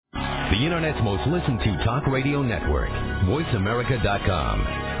the Internet's most listened to talk radio network,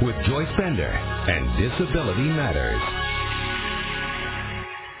 VoiceAmerica.com, with Joyce Bender and Disability Matters.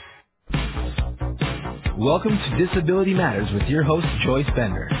 Welcome to Disability Matters with your host, Joyce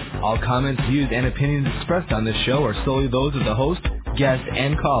Bender. All comments, views, and opinions expressed on this show are solely those of the host, guests,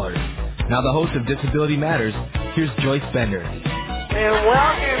 and callers. Now the host of Disability Matters, here's Joyce Bender. And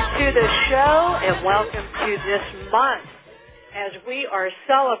welcome to the show, and welcome to this month, as we are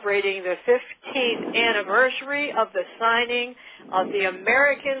celebrating the 15th anniversary of the signing of the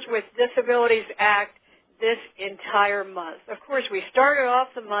Americans with Disabilities Act this entire month. Of course, we started off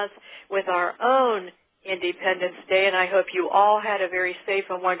the month with our own Independence Day, and I hope you all had a very safe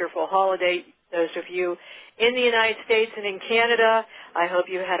and wonderful holiday. Those of you in the United States and in Canada, I hope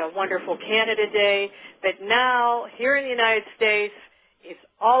you had a wonderful Canada Day. But now, here in the United States, it's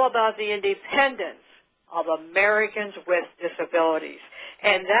all about the independence of Americans with disabilities.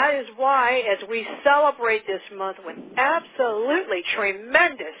 And that is why, as we celebrate this month with absolutely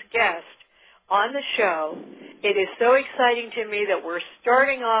tremendous guests on the show, it is so exciting to me that we're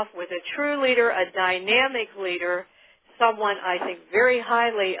starting off with a true leader, a dynamic leader, someone I think very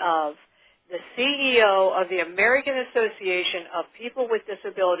highly of, the CEO of the American Association of People with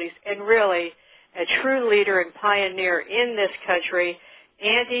Disabilities, and really a true leader and pioneer in this country,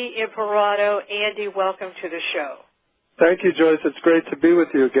 Andy Imparato. Andy, welcome to the show. Thank you, Joyce. It's great to be with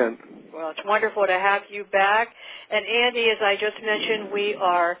you again. Well, it's wonderful to have you back. And Andy, as I just mentioned, we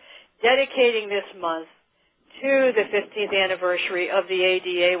are dedicating this month to the 15th anniversary of the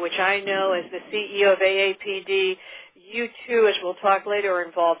ADA, which I know as the CEO of AAPD, you too, as we'll talk later, are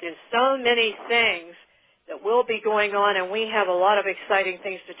involved in so many things that will be going on, and we have a lot of exciting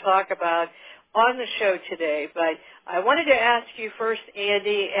things to talk about on the show today. But I wanted to ask you first,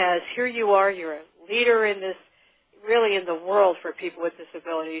 Andy, as here you are, you're a leader in this, really in the world for people with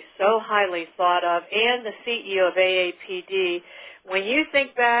disabilities, so highly thought of, and the CEO of AAPD. When you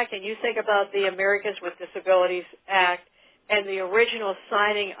think back and you think about the Americans with Disabilities Act and the original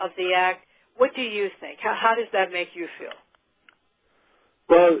signing of the act, what do you think? How does that make you feel?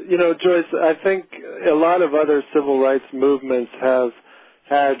 Well, you know, Joyce, I think a lot of other civil rights movements have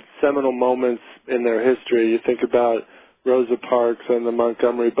had seminal moments in their history. You think about Rosa Parks and the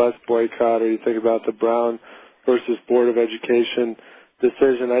Montgomery bus boycott, or you think about the Brown versus Board of Education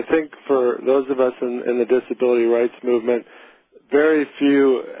decision. I think for those of us in the disability rights movement, very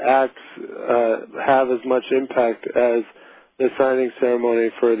few acts have as much impact as the signing ceremony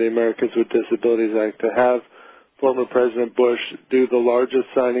for the Americans with Disabilities Act. To have former President Bush do the largest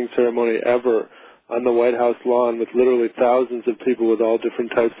signing ceremony ever on the White House lawn with literally thousands of people with all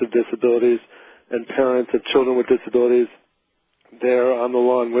different types of disabilities and parents of children with disabilities there on the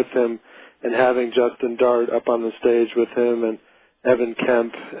lawn with him, and having Justin Dart up on the stage with him, and Evan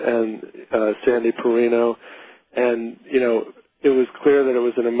Kemp and Sandy Perino. And, you know, it was clear that it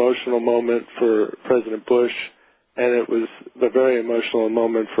was an emotional moment for President Bush, and it was a very emotional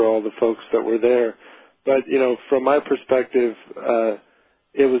moment for all the folks that were there. But, you know, from my perspective,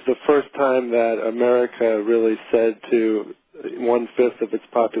 it was the first time that America really said to 1/5 of its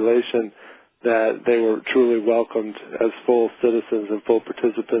population that they were truly welcomed as full citizens and full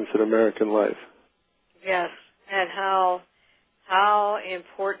participants in American life. Yes, and how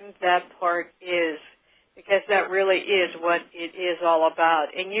important that part is, because that really is what it is all about.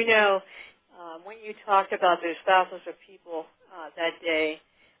 And you know, when you talked about those thousands of people that day,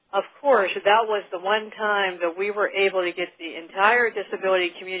 of course, that was the one time that we were able to get the entire disability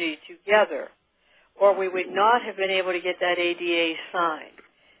community together, or we would not have been able to get that ADA signed.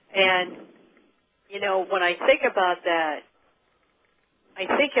 And, you know, when I think about that, I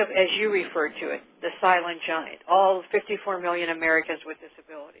think of, as you referred to it, the silent giant, all 54 million Americans with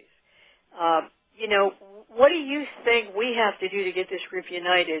disabilities. You know, what do you think we have to do to get this group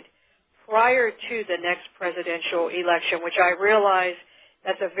united prior to the next presidential election, which I realize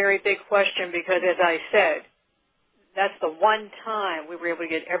that's a very big question because, as I said, that's the one time we were able to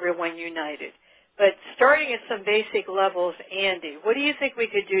get everyone united. But starting at some basic levels, Andy, what do you think we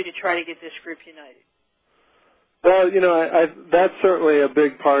could do to try to get this group united? Well, you know, that's certainly a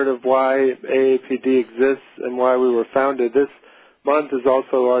big part of why AAPD exists and why we were founded. This month is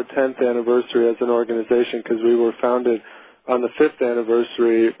also our 10th anniversary as an organization, because we were founded on the 5th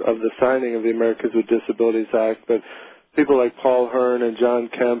anniversary of the signing of the Americans with Disabilities Act. But people like Paul Hearn and John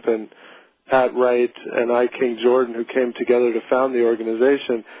Kemp and Pat Wright and I. King Jordan, who came together to found the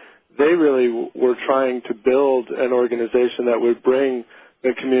organization, they really were trying to build an organization that would bring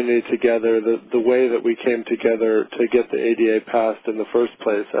the community together the way that we came together to get the ADA passed in the first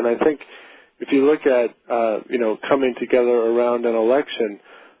place. And I think if you look at, coming together around an election,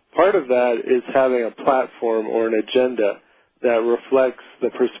 part of that is having a platform or an agenda that reflects the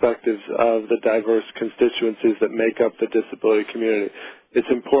perspectives of the diverse constituencies that make up the disability community. It's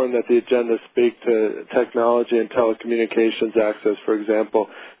important that the agenda speak to technology and telecommunications access, for example.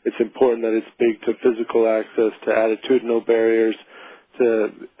 It's important that it speak to physical access, to attitudinal barriers, to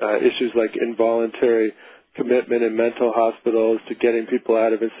issues like involuntary commitment in mental hospitals, to getting people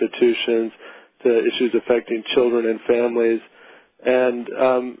out of institutions, to issues affecting children and families. And,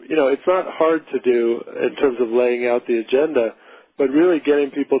 it's not hard to do in terms of laying out the agenda, but really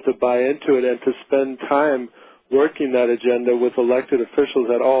getting people to buy into it and to spend time working that agenda with elected officials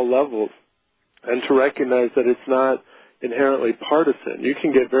at all levels, and to recognize that it's not inherently partisan. You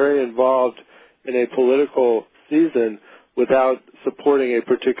can get very involved in a political season without supporting a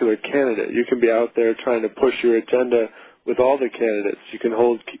particular candidate. You can be out there trying to push your agenda with all the candidates. You can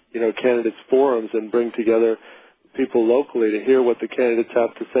hold, candidates forums and bring together people locally to hear what the candidates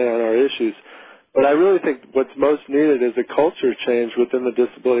have to say on our issues. But I really think what's most needed is a culture change within the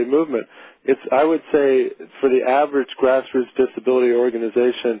disability movement. I would say, for the average grassroots disability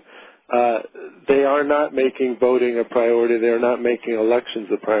organization, they are not making voting a priority. They are not making elections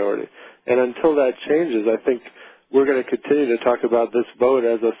a priority. And until that changes, I think we're going to continue to talk about this vote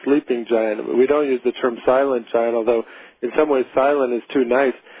as a sleeping giant. We don't use the term silent giant, although in some ways silent is too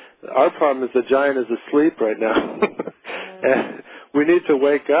nice. Our problem is the giant is asleep right now. And we need to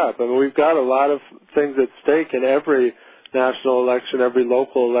wake up. I mean, we've got a lot of things at stake in every national election, every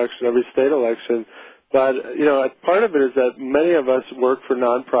local election, every state election. But, part of it is that many of us work for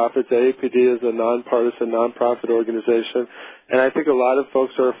nonprofits. AAPD is a nonpartisan nonprofit organization. And I think a lot of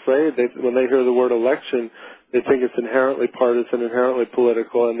folks are afraid when they hear the word election, they think it's inherently partisan, inherently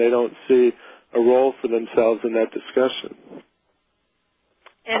political, and they don't see a role for themselves in that discussion.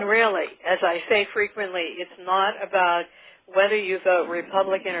 And really, as I say frequently, it's not about whether you vote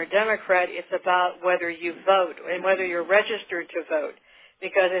Republican or Democrat. It's about whether you vote and whether you're registered to vote.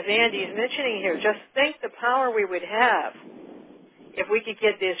 Because as Andy's mentioning here, just think the power we would have if we could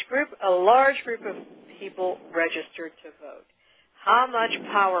get a large group of people registered to vote. How much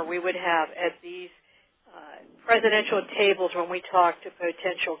power we would have at these presidential tables when we talk to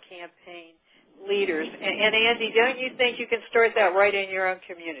potential campaign leaders. And Andy, don't you think you can start that right in your own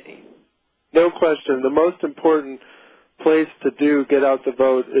community? No question. The most important place to get out the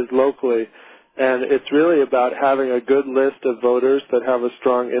vote is locally. And it's really about having a good list of voters that have a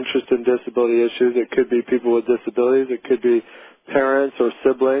strong interest in disability issues. It could be people with disabilities. It could be parents or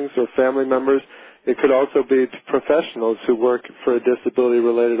siblings or family members. It could also be professionals who work for a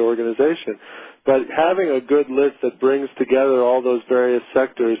disability-related organization. But having a good list that brings together all those various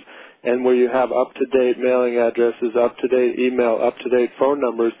sectors and where you have up-to-date mailing addresses, up-to-date email, up-to-date phone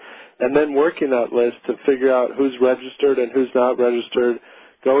numbers, and then working that list to figure out who's registered and who's not registered,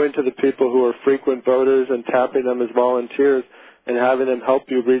 going to the people who are frequent voters and tapping them as volunteers and having them help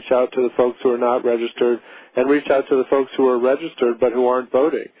you reach out to the folks who are not registered and reach out to the folks who are registered but who aren't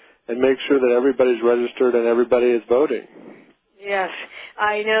voting and make sure that everybody's registered and everybody is voting. Yes.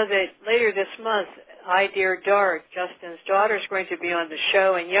 I know that later this month, I Dare Dart, Justin's daughter, is going to be on the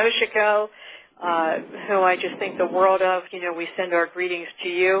show, and Yoshiko, who I just think the world of, we send our greetings to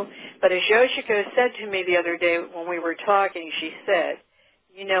you. But as Yoshiko said to me the other day when we were talking, she said,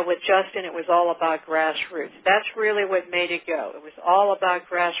 with Justin, it was all about grassroots. That's really what made it go. It was all about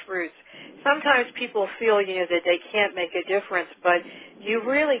grassroots. Sometimes people feel, that they can't make a difference, but you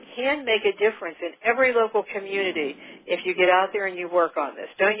really can make a difference in every local community if you get out there and you work on this.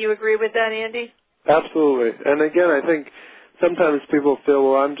 Don't you agree with that, Andy? Absolutely. And again, I think sometimes people feel,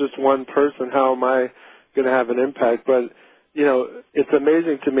 well, I'm just one person. How am I going to have an impact? But, it's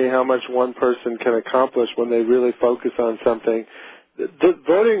amazing to me how much one person can accomplish when they really focus on something.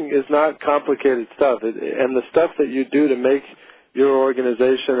 Voting is not complicated stuff, and the stuff that you do to make your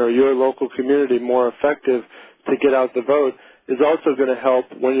organization or your local community more effective to get out the vote is also going to help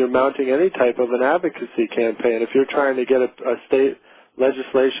when you're mounting any type of an advocacy campaign. If you're trying to get a state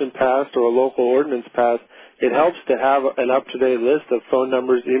legislation passed or a local ordinance passed, it helps to have an up-to-date list of phone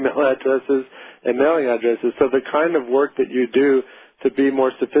numbers, email addresses, and mailing addresses. So the kind of work that you do to be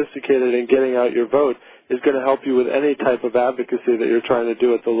more sophisticated in getting out your vote is going to help you with any type of advocacy that you're trying to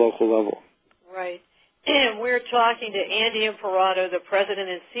do at the local level. Right. And we're talking to Andy Imparato, the President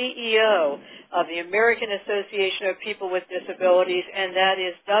and CEO of the American Association of People with Disabilities, and that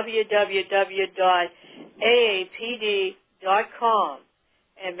is www.aapd.com.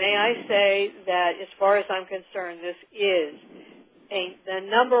 And may I say that, as far as I'm concerned, this is the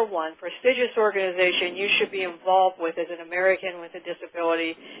number one prestigious organization you should be involved with as an American with a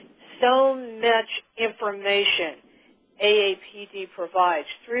disability. So much information AAPD provides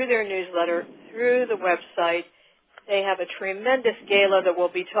through their newsletter, through the website. They have a tremendous gala that we'll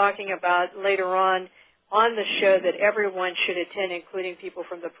be talking about later on the show that everyone should attend, including people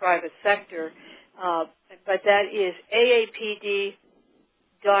from the private sector. But that is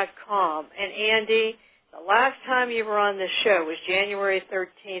AAPD.com. And Andy, the last time you were on this show was January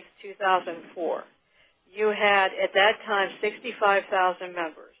 13th, 2004. You had, at that time, 65,000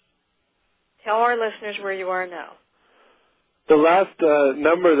 members. Tell our listeners where you are now. The last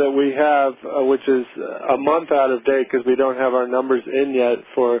number that we have, which is a month out of date because we don't have our numbers in yet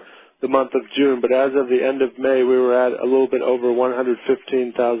for the month of June, but as of the end of May, we were at a little bit over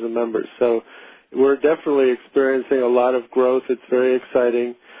 115,000 members. So we're definitely experiencing a lot of growth. It's very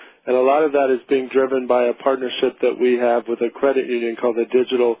exciting. And a lot of that is being driven by a partnership that we have with a credit union called the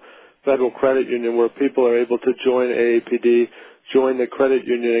Digital Federal Credit Union, where people are able to join AAPD, join the credit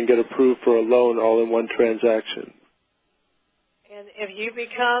union, and get approved for a loan all in one transaction. And if you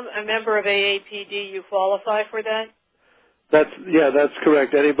become a member of AAPD, you qualify for that? That's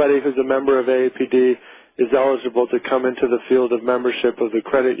correct. Anybody who's a member of AAPD is eligible to come into the field of membership of the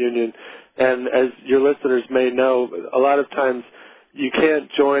credit union. And as your listeners may know, a lot of times you can't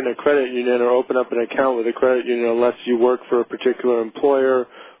join a credit union or open up an account with a credit union unless you work for a particular employer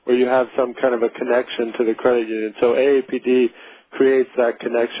or you have some kind of a connection to the credit union. So AAPD creates that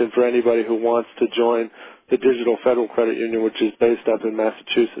connection for anybody who wants to join the Digital Federal Credit Union, which is based up in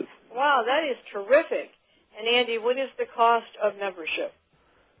Massachusetts. Wow, that is terrific. And Andy, what is the cost of membership?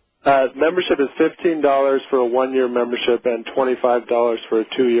 Membership is $15 for a one-year membership and $25 for a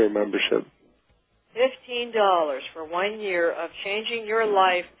two-year membership. $15 for 1 year of changing your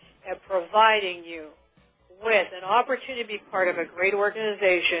life and providing you with an opportunity to be part of a great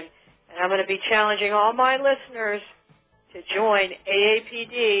organization. And I'm going to be challenging all my listeners to join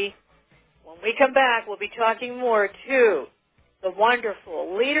AAPD. When we come back, we'll be talking more to the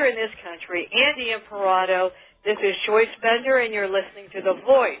wonderful leader in this country, Andy Imparato. This is Joyce Bender, and you're listening to The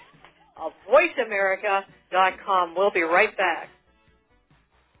Voice of VoiceAmerica.com. We'll be right back.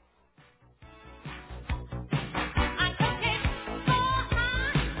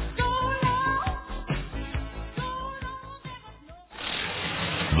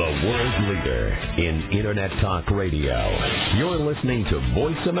 The world leader in Internet Talk Radio. You're listening to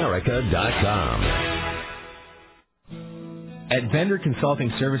VoiceAmerica.com. At Bender Consulting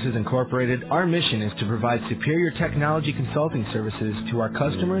Services Incorporated, our mission is to provide superior technology consulting services to our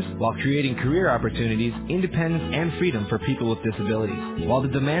customers while creating career opportunities, independence, and freedom for people with disabilities. While the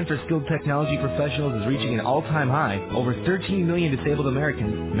demand for skilled technology professionals is reaching an all-time high, over 13 million disabled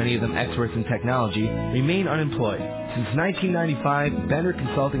Americans, many of them experts in technology, remain unemployed. Since 1995, Bender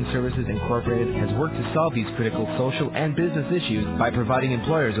Consulting Services Incorporated has worked to solve these critical social and business issues by providing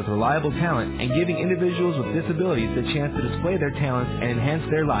employers with reliable talent and giving individuals with disabilities the chance to display their talents and enhance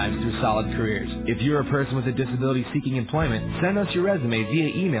their lives through solid careers. If you're a person with a disability seeking employment, send us your resume via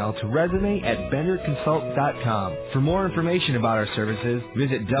email to resume@benderconsult.com. For more information about our services,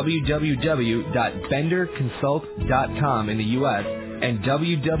 visit www.benderconsult.com in the U.S. and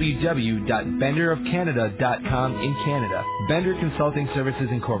www.benderofcanada.com in Canada. Bender Consulting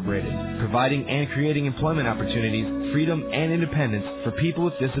Services Incorporated, providing and creating employment opportunities, freedom, and independence for people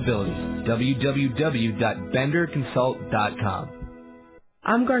with disabilities. www.benderconsult.com.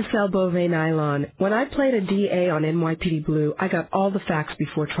 I'm Garcelle Beauvais-Nylon. When I played a DA on NYPD Blue, I got all the facts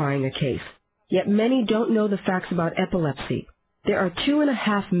before trying a case. Yet many don't know the facts about epilepsy. There are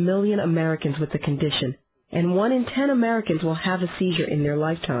 2.5 million Americans with the condition, and 1 in 10 Americans will have a seizure in their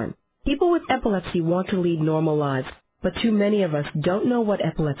lifetime. People with epilepsy want to lead normal lives, but too many of us don't know what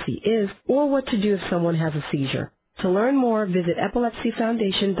epilepsy is or what to do if someone has a seizure. To learn more, visit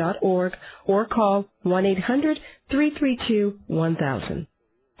epilepsyfoundation.org or call 1-800-332-1000.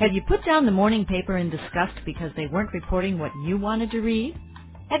 Have you put down the morning paper in disgust because they weren't reporting what you wanted to read?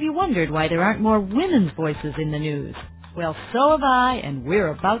 Have you wondered why there aren't more women's voices in the news? Well, so have I, and we're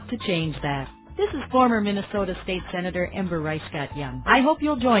about to change that. This is former Minnesota State Senator Ember Reichstadt-Young. I hope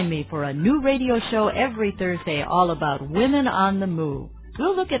you'll join me for a new radio show every Thursday all about women on the move.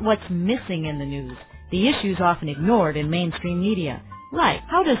 We'll look at what's missing in the news, the issues often ignored in mainstream media. Like,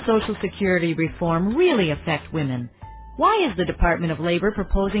 how does Social Security reform really affect women? Why is the Department of Labor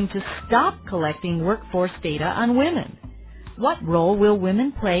proposing to stop collecting workforce data on women? What role will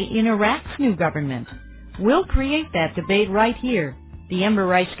women play in Iraq's new government? We'll create that debate right here. The Ember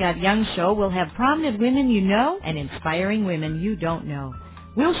Reichstadt-Young Show will have prominent women you know and inspiring women you don't know.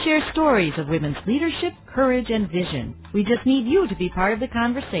 We'll share stories of women's leadership, courage, and vision. We just need you to be part of the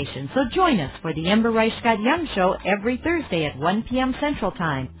conversation, so join us for the Ember Rice Scott Young Show every Thursday at 1 p.m. Central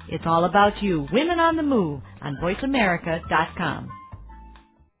Time. It's all about you, Women on the Move, on VoiceAmerica.com.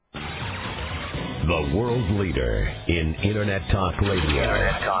 The world leader in Internet Talk Radio.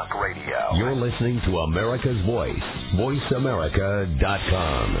 Internet Talk Radio. You're listening to America's Voice,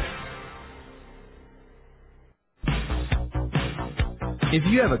 VoiceAmerica.com. If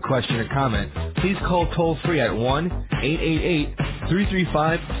you have a question or comment, please call toll-free at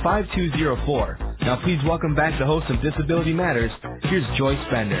 1-888-335-5204. Now please welcome back the host of Disability Matters. Here's Joyce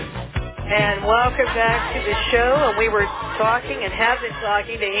Bender. And welcome back to the show. And we were talking and have been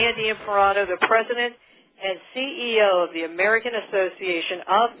talking to Andy Imparato, the President and CEO of the American Association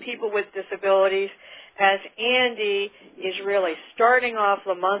of People with Disabilities, as Andy is really starting off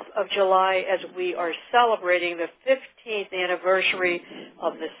the month of July as we are celebrating the 15th anniversary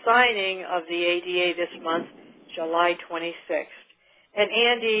of the signing of the ADA this month, July 26th. And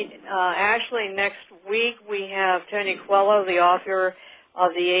Andy, actually next week we have Tony Coelho, the author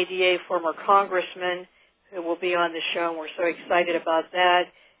of the ADA, former congressman, who will be on the show, and we're so excited about that.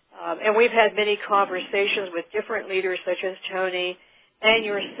 And we've had many conversations with different leaders such as Tony and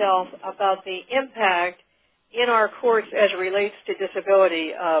yourself about the impact in our courts as it relates to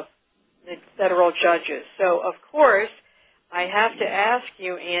disability of the federal judges. So, of course, I have to ask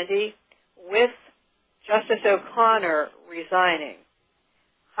you, Andy, with Justice O'Connor resigning,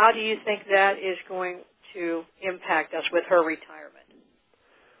 how do you think that is going to impact us with her retirement?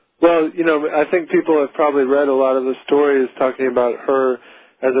 Well, I think people have probably read a lot of the stories talking about her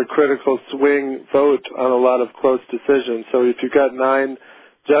as a critical swing vote on a lot of close decisions. So if you've got 9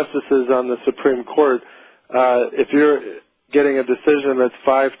 justices on the Supreme Court, if you're getting a decision that's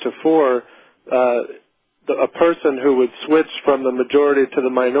 5-4, a person who would switch from the majority to the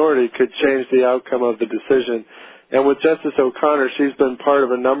minority could change the outcome of the decision. And with Justice O'Connor, she's been part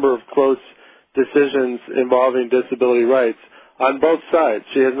of a number of close decisions involving disability rights on both sides.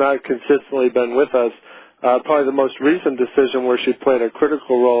 She has not consistently been with us. Probably the most recent decision where she played a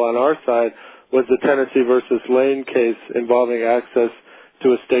critical role on our side was the Tennessee versus Lane case involving access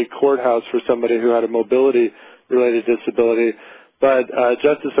to a state courthouse for somebody who had a mobility-related disability. But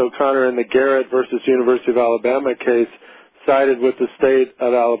Justice O'Connor in the Garrett versus University of Alabama case sided with the state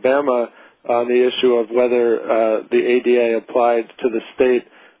of Alabama on the issue of whether the ADA applied to the state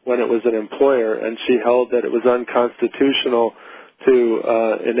when it was an employer, and she held that it was unconstitutional to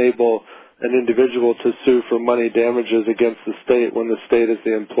enable an individual to sue for money damages against the state when the state is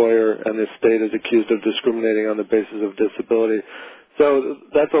the employer and the state is accused of discriminating on the basis of disability. So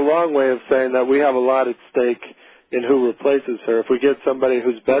that's a long way of saying that we have a lot at stake in who replaces her. If we get somebody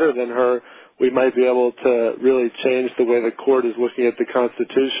who's better than her, we might be able to really change the way the court is looking at the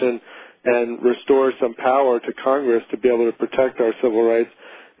Constitution and restore some power to Congress to be able to protect our civil rights.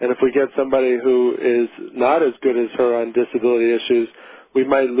 And if we get somebody who is not as good as her on disability issues, we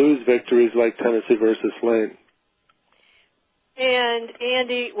might lose victories like Tennessee versus Lane. And,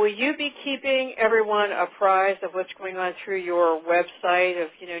 Andy, will you be keeping everyone apprised of what's going on through your website of,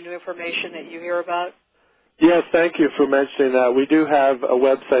 new information that you hear about? Yes, thank you for mentioning that. We do have a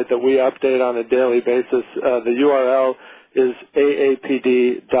website that we update on a daily basis. The URL is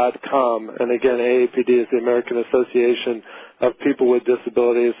AAPD.com. And again, AAPD is the American Association of People with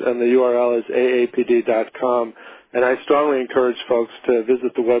Disabilities, and the URL is AAPD.com. And I strongly encourage folks to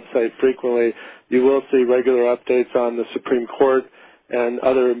visit the website frequently. You will see regular updates on the Supreme Court and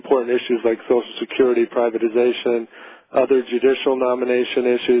other important issues like Social Security privatization, other judicial nomination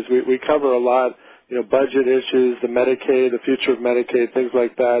issues. We cover a lot, budget issues, the Medicaid, the future of Medicaid, things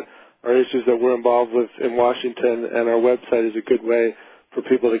like that are issues that we're involved with in Washington, and our website is a good way for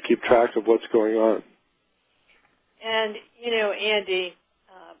people to keep track of what's going on. And, Andy,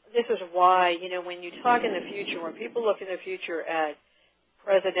 this is why, when you talk in the future, when people look in the future at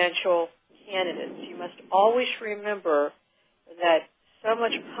presidential candidates, you must always remember that so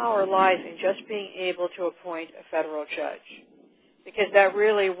much power lies in just being able to appoint a federal judge, because that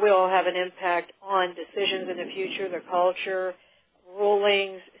really will have an impact on decisions in the future, the culture,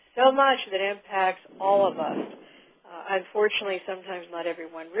 rulings, so much that impacts all of us. Unfortunately, sometimes not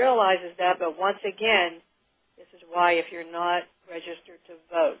everyone realizes that, but once again, this is why if you're not registered to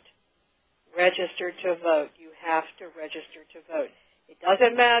vote, you have to register to vote. It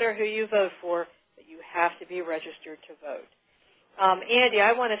doesn't matter who you vote for, but you have to be registered to vote. Andy,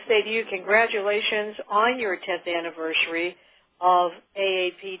 I want to say to you, congratulations on your 10th anniversary of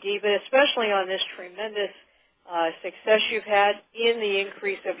AAPD, but especially on this tremendous success you've had in the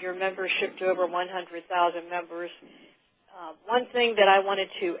increase of your membership to over 100,000 members. one thing that I wanted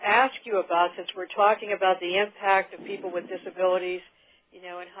to ask you about, since we're talking about the impact of people with disabilities,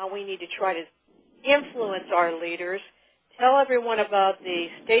 and how we need to try to influence our leaders, tell everyone about the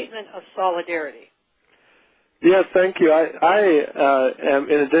Statement of Solidarity. Yes, thank you. I am,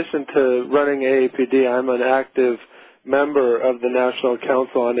 in addition to running AAPD, I'm an active member of the National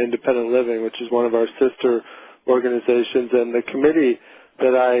Council on Independent Living, which is one of our sister organizations, and the committee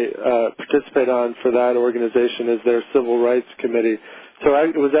that I participate on for that organization is their Civil Rights Committee. So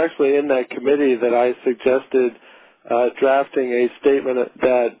it was actually in that committee that I suggested drafting a statement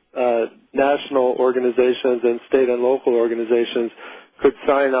that national organizations and state and local organizations could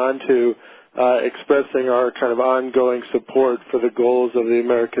sign on to, expressing our kind of ongoing support for the goals of the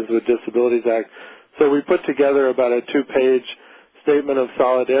Americans with Disabilities Act. So we put together about a 2-page statement of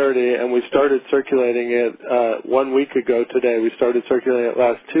solidarity, and we started circulating it 1 week ago today. We started circulating it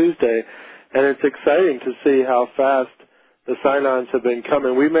last Tuesday, and it's exciting to see how fast the sign-ons have been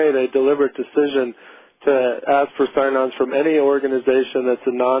coming. We made a deliberate decision to ask for sign-ons from any organization that's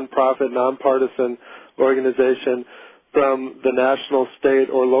a non-profit, non-partisan organization from the national, state,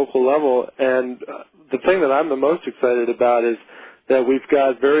 or local level. And the thing that I'm the most excited about is that we've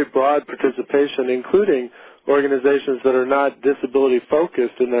got very broad participation, including organizations that are not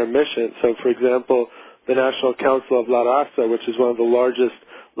disability-focused in their mission. So, for example, the National Council of La Raza, which is one of the largest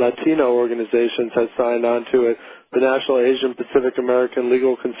Latino organizations, has signed on to it. The National Asian Pacific American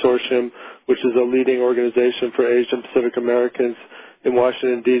Legal Consortium, which is a leading organization for Asian Pacific Americans in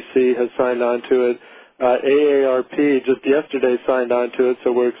Washington, D.C., has signed on to it. AARP just yesterday signed on to it,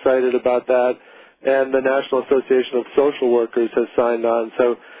 so we're excited about that. And the National Association of Social Workers has signed on.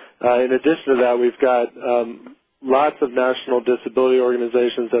 So in addition to that, we've got lots of national disability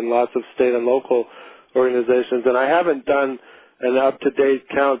organizations and lots of state and local organizations. And I haven't done an up-to-date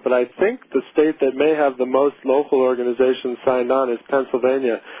count, but I think the state that may have the most local organizations signed on is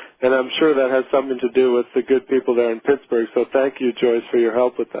Pennsylvania. And I'm sure that has something to do with the good people there in Pittsburgh. So thank you, Joyce, for your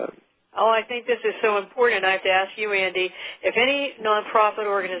help with that. Oh, I think this is so important. I have to ask you, Andy, if any nonprofit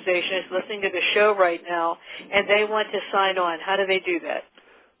organization is listening to the show right now and they want to sign on, how do they do that?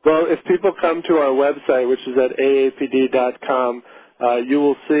 Well, if people come to our website, which is at aapd.com, you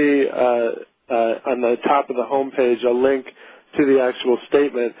will see on the top of the homepage a link to the actual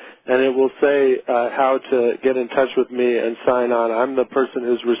statement, and it will say how to get in touch with me and sign on. I'm the person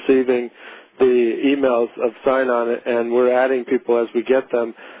who's receiving the emails of sign on, and we're adding people as we get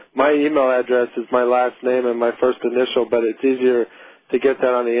them. My email address is my last name and my first initial, but it's easier to get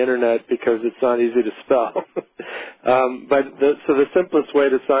that on the Internet because it's not easy to spell. So the simplest way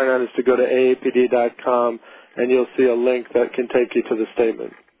to sign on is to go to aapd.com, and you'll see a link that can take you to the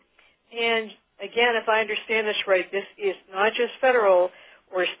statement. And again, if I understand this right, this is not just federal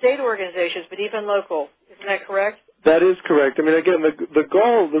or state organizations, but even local. Isn't that correct? That is correct. I mean, again, the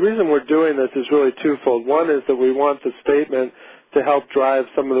goal, the reason we're doing this is really twofold. One is that we want the statement to help drive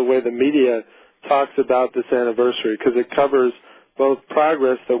some of the way the media talks about this anniversary, because it covers both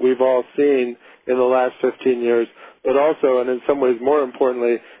progress that we've all seen in the last 15 years, but also, and in some ways more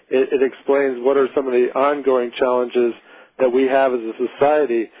importantly, it explains what are some of the ongoing challenges that we have as a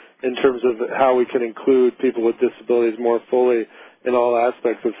society in terms of how we can include people with disabilities more fully in all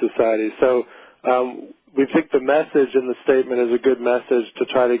aspects of society. So we think the message in the statement is a good message to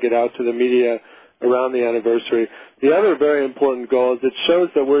try to get out to the media around the anniversary. The other very important goal is it shows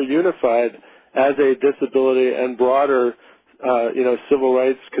that we're unified as a disability and broader, civil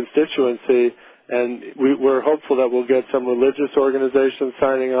rights constituency, and we're hopeful that we'll get some religious organizations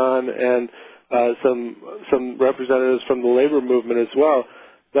signing on and some representatives from the labor movement as well.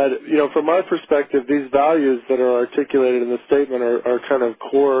 But, from our perspective, these values that are articulated in the statement are kind of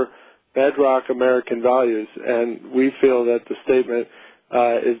core bedrock American values, and we feel that the statement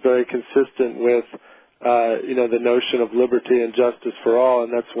is very consistent with, the notion of liberty and justice for all,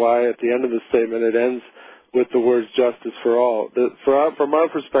 and that's why at the end of the statement it ends with the words justice for all. From our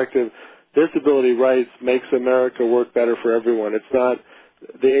perspective, disability rights makes America work better for everyone.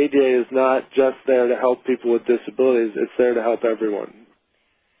 The ADA is not just there to help people with disabilities, it's there to help everyone.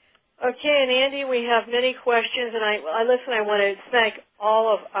 Okay, and Andy, we have many questions, and I want to thank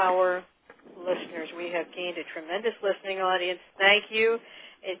all of our listeners. We have gained a tremendous listening audience. Thank you.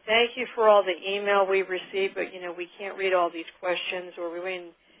 And thank you for all the email we've received, but, we can't read all these questions or we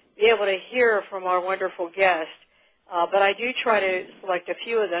wouldn't be able to hear from our wonderful guest. But I do try to select a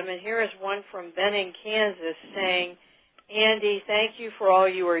few of them, and here is one from Benning, Kansas, saying, Andy, thank you for all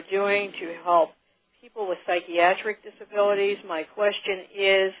you are doing to help people with psychiatric disabilities. My question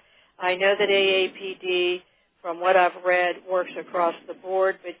is, I know that AAPD, from what I've read, works across the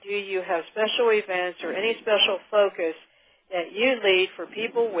board, but do you have special events or any special focus that you lead for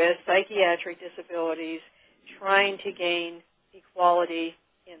people with psychiatric disabilities trying to gain equality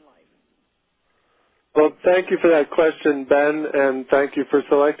in life? Well, thank you for that question, Ben, and thank you for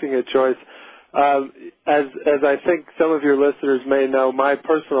selecting it, Joyce. As I think some of your listeners may know, my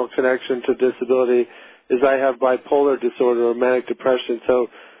personal connection to disability is I have bipolar disorder or manic depression, so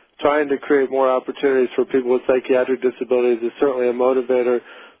trying to create more opportunities for people with psychiatric disabilities is certainly a motivator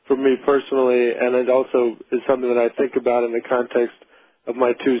for me personally, and it also is something that I think about in the context of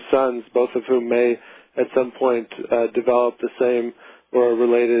my two sons, both of whom may at some point develop the same or a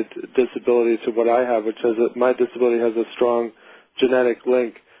related disability to what I have, which is that my disability has a strong genetic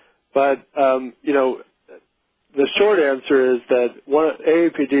link. But, the short answer is that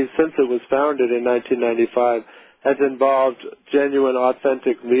AAPD, since it was founded in 1995, has involved genuine,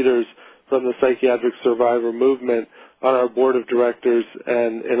 authentic leaders from the psychiatric survivor movement on our board of directors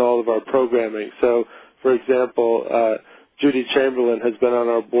and in all of our programming. So, for example, Judy Chamberlain has been on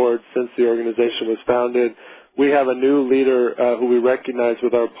our board since the organization was founded. We have a new leader who we recognize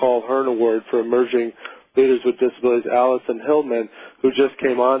with our Paul Hearn Award for Emerging Leaders with Disabilities, Allison Hillman, who just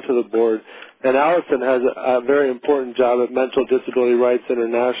came onto the board. And Allison has a very important job at Mental Disability Rights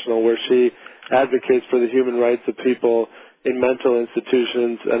International, where she advocates for the human rights of people in mental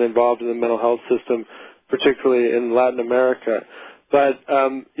institutions and involved in the mental health system, particularly in Latin America. But,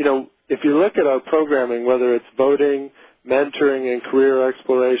 if you look at our programming, whether it's voting, mentoring and career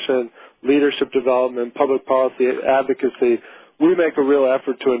exploration, leadership development, public policy advocacy, we make a real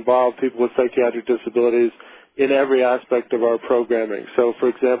effort to involve people with psychiatric disabilities in every aspect of our programming. So, for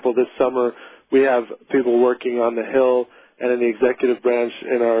example, this summer we have people working on the Hill and in the executive branch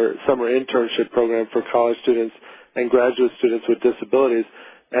in our summer internship program for college students and graduate students with disabilities.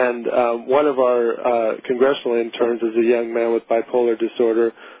 And one of our congressional interns is a young man with bipolar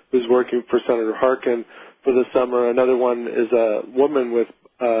disorder who's working for Senator Harkin for the summer. Another one is a woman with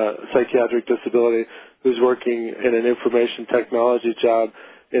psychiatric disability who's working in an information technology job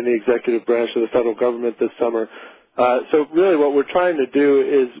in the executive branch of the federal government this summer. So really what we're trying to do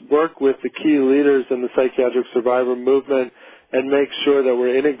is work with the key leaders in the psychiatric survivor movement and make sure that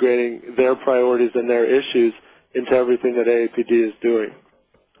we're integrating their priorities and their issues into everything that AAPD is doing.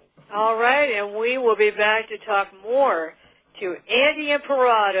 All right, and we will be back to talk more to Andy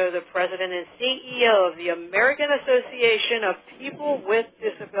Imparato, the President and CEO of the American Association of People with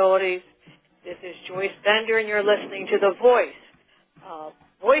Disabilities. This is Joyce Bender, and you're listening to The Voice,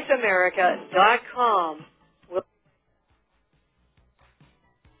 voiceamerica.com.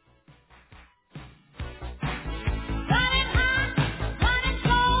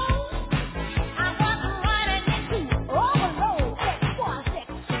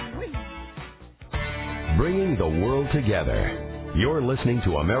 Bringing the world together. You're listening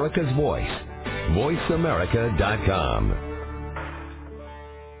to America's Voice, voiceamerica.com.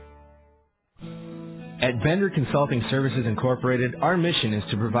 At Bender Consulting Services Incorporated, our mission is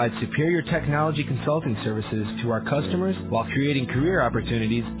to provide superior technology consulting services to our customers while creating career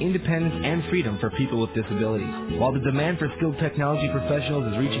opportunities, independence, and freedom for people with disabilities. While the demand for skilled technology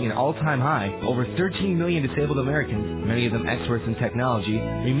professionals is reaching an all-time high, over 13 million disabled Americans, many of them experts in technology,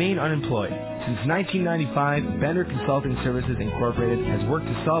 remain unemployed. Since 1995, Bender Consulting Services Incorporated has worked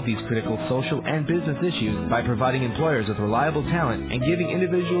to solve these critical social and business issues by providing employers with reliable talent and giving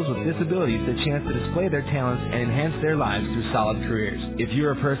individuals with disabilities the chance to display their talents and enhance their lives through solid careers. If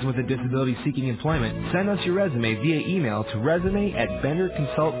you're a person with a disability seeking employment, send us your resume via email to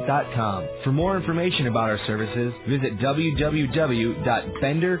resume@benderconsult.com. For more information about our services, visit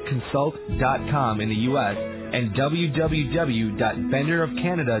www.benderconsult.com in the U.S. and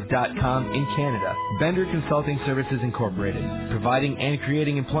www.benderofcanada.com in Canada. Bender Consulting Services Incorporated, providing and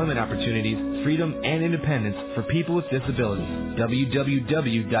creating employment opportunities, freedom, and independence for people with disabilities.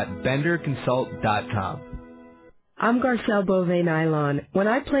 www.benderconsult.com. I'm Garcelle Beauvais Nylon. When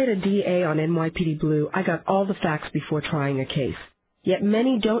I played a DA on NYPD Blue, I got all the facts before trying a case. Yet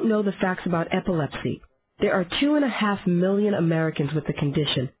many don't know the facts about epilepsy. There are 2.5 million Americans with the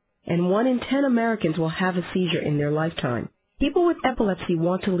condition, and 1 in 10 Americans will have a seizure in their lifetime. People with epilepsy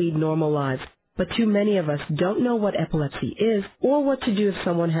want to lead normal lives, but too many of us don't know what epilepsy is or what to do if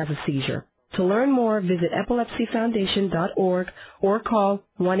someone has a seizure. To learn more, visit epilepsyfoundation.org or call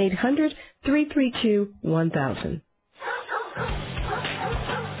 1-800-332-1000.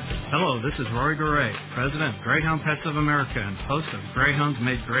 Hello, this is Rory Garay, President of Greyhound Pets of America and host of Greyhounds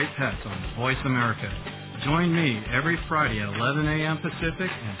Made Great Pets on Voice America. Join me every Friday at 11 a.m.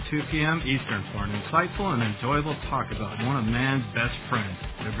 Pacific and 2 p.m. Eastern for an insightful and enjoyable talk about one of man's best friends,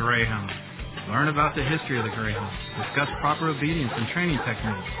 the Greyhound. Learn about the history of the Greyhound, discuss proper obedience and training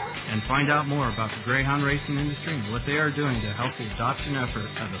techniques, and find out more about the Greyhound racing industry and what they are doing to help the adoption effort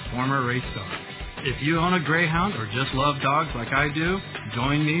of the former race dog. If you own a Greyhound or just love dogs like I do,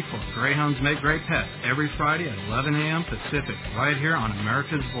 join me for Greyhounds Make Great Pets every Friday at 11 a.m. Pacific, right here on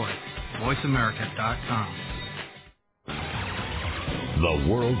America's Voice, voiceamerica.com. The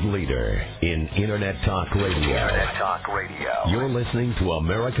world's leader in Internet Talk Radio. Internet Talk Radio. You're listening to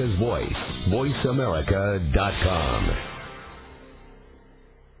America's Voice, voiceamerica.com.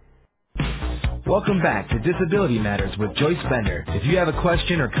 Welcome back to Disability Matters with Joyce Bender. If you have a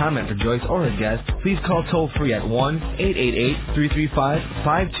question or comment for Joyce or her guest, please call toll-free at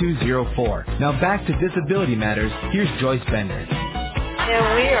 1-888-335-5204. Now back to Disability Matters. Here's Joyce Bender.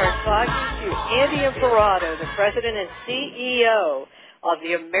 And we are talking to Andy Imparato, the President and CEO of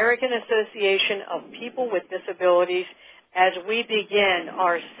the American Association of People with Disabilities, as we begin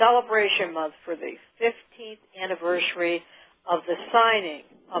our celebration month for the 15th anniversary of the signing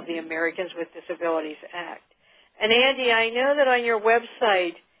of the Americans with Disabilities Act. And Andy, I know that on your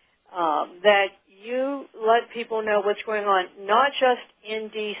website that you let people know what's going on, not just in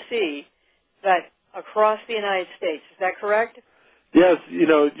D.C., but across the United States. Is that correct? Yes,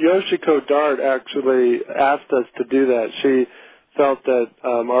 Yoshiko Dart actually asked us to do that. She felt that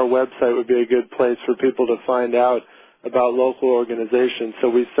our website would be a good place for people to find out about local organizations. So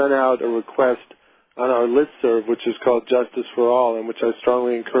we sent out a request on our listserv, which is called Justice for All, and which I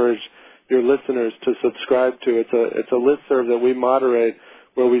strongly encourage your listeners to subscribe to. It's a listserv that we moderate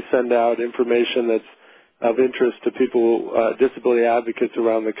where we send out information that's of interest to people, disability advocates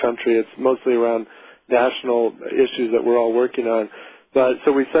around the country. It's mostly around national issues that we're all working on. But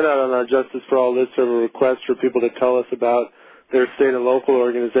so we sent out on our Justice for All listserv a request for people to tell us about their state and local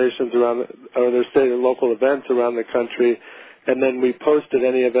organizations around, or their state and local events around the country. And then we posted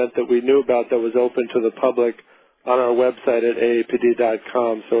any event that we knew about that was open to the public on our website at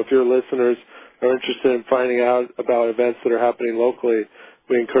AAPD.com. So if your listeners are interested in finding out about events that are happening locally,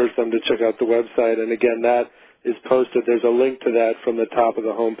 we encourage them to check out the website. And again, that is posted. There's a link to that from the top of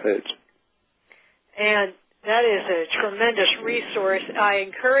the homepage. And that is a tremendous resource. I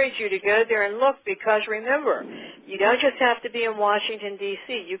encourage you to go there and look, because remember, you don't just have to be in Washington,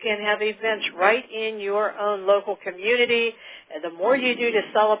 D.C. You can have events right in your own local community. And the more you do to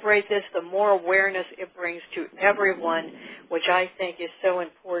celebrate this, the more awareness it brings to everyone, which I think is so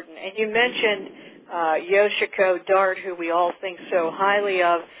important. And you mentioned Yoshiko Dart, who we all think so highly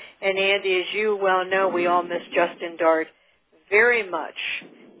of. And Andy, as you well know, we all miss Justin Dart very much.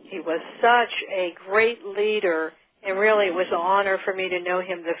 He was such a great leader, and really it was an honor for me to know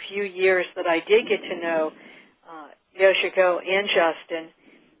him the few years that I did get to know Yoshiko and Justin.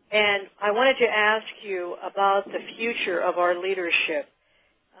 And I wanted to ask you about the future of our leadership,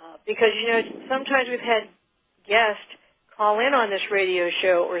 because, sometimes we've had guests call in on this radio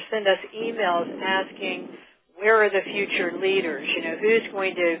show or send us emails asking, where are the future leaders? Who's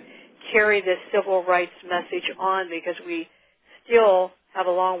going to carry this civil rights message on, because we still have a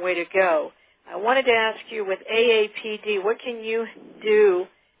long way to go. I wanted to ask you, with AAPD, what can you do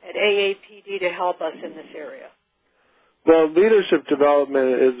at AAPD to help us in this area? Well, leadership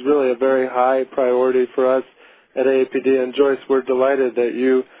development is really a very high priority for us at AAPD. And Joyce, we're delighted that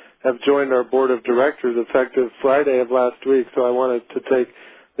you have joined our board of directors effective Friday of last week. So I wanted to take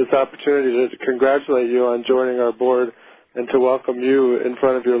this opportunity to congratulate you on joining our board and to welcome you in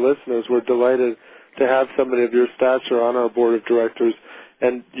front of your listeners. We're delighted to have somebody of your stature on our board of directors.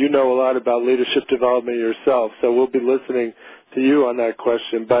 And you know a lot about leadership development yourself, so we'll be listening to you on that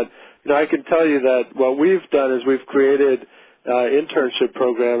question. But I can tell you that what we've done is we've created internship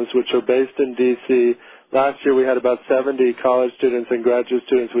programs which are based in D.C. Last year we had about 70 college students and graduate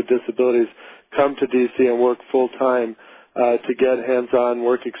students with disabilities come to D.C. and work full-time to get hands-on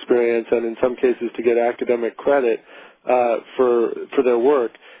work experience and in some cases to get academic credit for their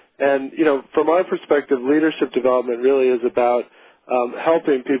work. And, from our perspective, leadership development really is about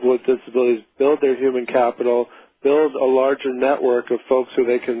helping people with disabilities build their human capital, build a larger network of folks who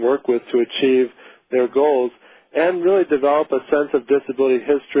they can work with to achieve their goals, and really develop a sense of disability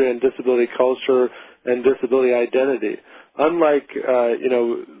history and disability culture and disability identity. Unlike,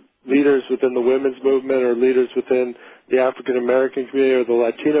 leaders within the women's movement or leaders within the African American community or the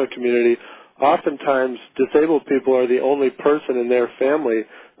Latino community, oftentimes disabled people are the only person in their family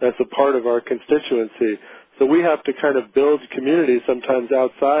that's a part of our constituency. So we have to kind of build communities sometimes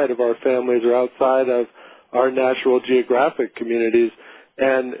outside of our families or outside of our natural geographic communities.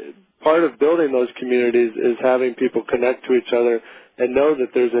 And part of building those communities is having people connect to each other and know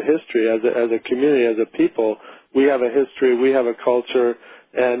that there's a history as a community, as a people. We have a history, we have a culture,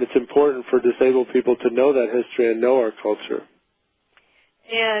 and it's important for disabled people to know that history and know our culture.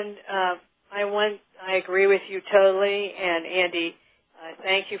 And I agree with you totally, and Andy,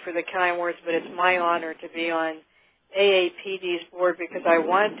 thank you for the kind words, but it's my honor to be on AAPD's board because I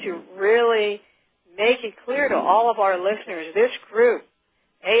want to really make it clear to all of our listeners, this group,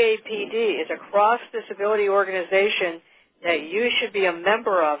 AAPD, is a cross-disability organization that you should be a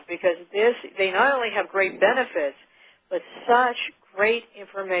member of because they not only have great benefits, but such great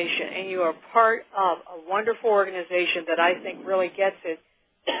information, and you are part of a wonderful organization that I think really gets it,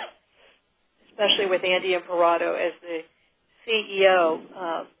 especially with Andy Imparato as the CEO.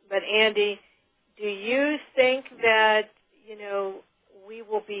 But Andy, do you think that, we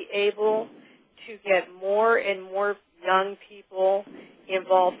will be able to get more and more young people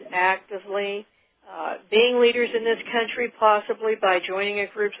involved actively, being leaders in this country, possibly by joining a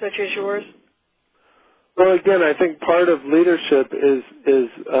group such as yours? Well, again, I think part of leadership is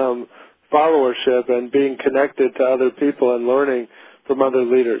followership and being connected to other people and learning from other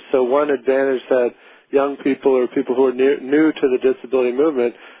leaders. So one advantage that young people or people who are new to the disability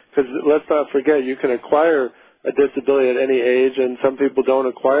movement, because let's not forget, you can acquire a disability at any age, and some people don't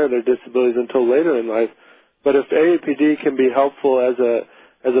acquire their disabilities until later in life. But if AAPD can be helpful as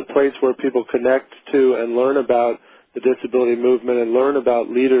a place where people connect to and learn about the disability movement and learn about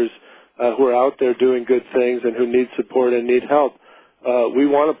leaders who are out there doing good things and who need support and need help, we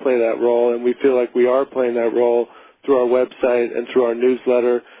want to play that role, and we feel like we are playing that role through our website and through our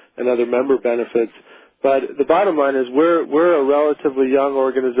newsletter and other member benefits. But the bottom line is we're a relatively young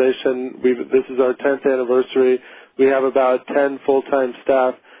organization. This is our 10th anniversary. We have about 10 full-time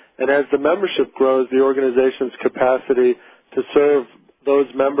staff. And as the membership grows, the organization's capacity to serve those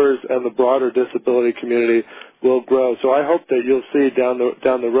members and the broader disability community will grow. So I hope that you'll see down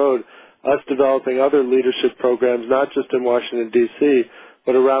the road us developing other leadership programs, not just in Washington, D.C.,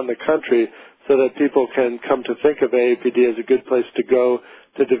 but around the country, so that people can come to think of AAPD as a good place to go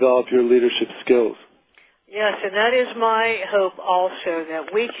to develop your leadership skills. Yes, and that is my hope also,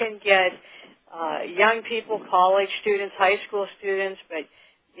 that we can get young people, college students, high school students, but,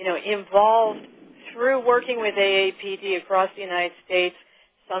 involved through working with AAPD across the United States,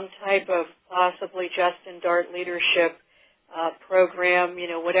 some type of possibly Justin Dart leadership program,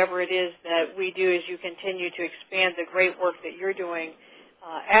 whatever it is that we do as you continue to expand the great work that you're doing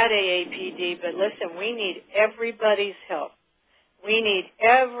at AAPD. But listen, we need everybody's help. We need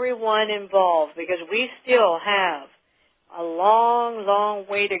everyone involved because we still have a long, long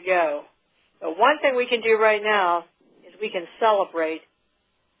way to go. But one thing we can do right now is we can celebrate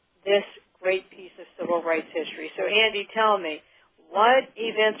this great piece of civil rights history. So, Andy, tell me, what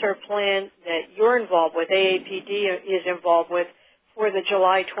events are planned that you're involved with, AAPD is involved with, for the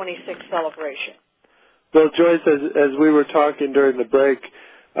July 26th celebration? Well, Joyce, as we were talking during the break,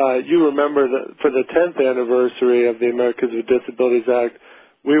 you remember that for the 10th anniversary of the Americans with Disabilities Act,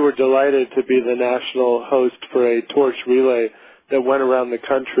 we were delighted to be the national host for a torch relay that went around the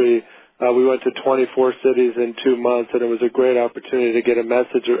country. We went to 24 cities in 2 months, and it was a great opportunity to get a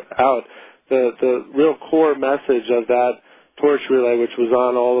message out. The real core message of that torch relay, which was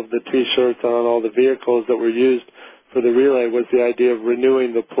on all of the T-shirts and on all the vehicles that were used for the relay, was the idea of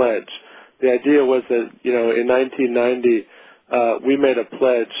renewing the pledge. The idea was that, in 1990, we made a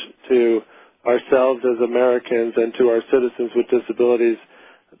pledge to ourselves as Americans and to our citizens with disabilities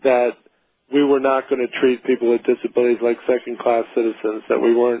that we were not going to treat people with disabilities like second-class citizens, that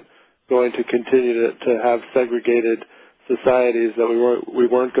we weren't going to continue to have segregated societies, that we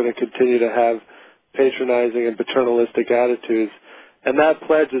weren't going to continue to have patronizing and paternalistic attitudes. And that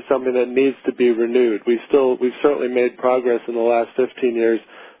pledge is something that needs to be renewed. We've certainly made progress in the last 15 years,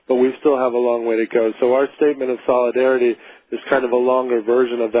 but we still have a long way to go. So our statement of solidarity is kind of a longer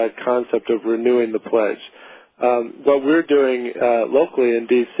version of that concept of renewing the pledge. What we're doing locally in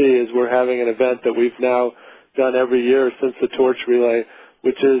D.C. is we're having an event that we've now done every year since the Torch Relay,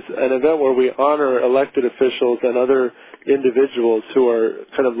 which is an event where we honor elected officials and other individuals who are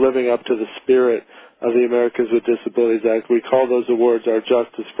kind of living up to the spirit of the Americans with Disabilities Act. We call those awards our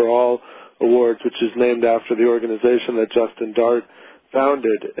Justice for All Awards, which is named after the organization that Justin Dart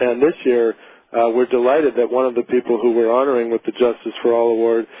founded. And this year, we're delighted that one of the people who we're honoring with the Justice for All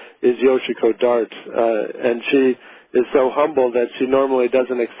Award is Yoshiko Dart. And she is so humble that she normally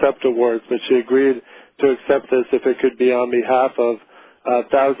doesn't accept awards, but she agreed to accept this if it could be on behalf of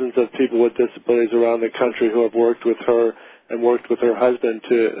thousands of people with disabilities around the country who have worked with her and worked with her husband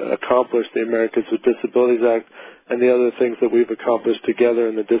to accomplish the Americans with Disabilities Act and the other things that we've accomplished together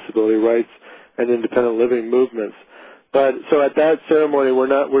in the disability rights and independent living movements. But so at that ceremony,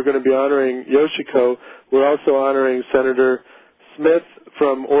 we're going to be honoring Yoshiko. We're also honoring Senator Smith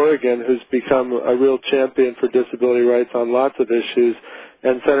from Oregon, who's become a real champion for disability rights on lots of issues,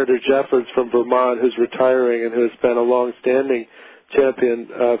 and Senator Jeffords from Vermont, who's retiring and who has been a long-standing champion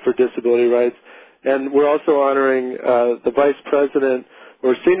for disability rights. And we're also honoring the Vice President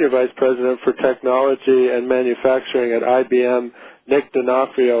or Senior Vice President for Technology and Manufacturing at IBM, Nick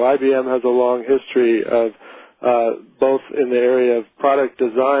D'Onofrio. IBM has a long history of both in the area of product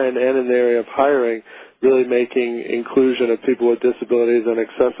design and in the area of hiring, really making inclusion of people with disabilities and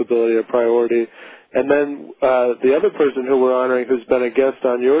accessibility a priority. And then the other person who we're honoring who's been a guest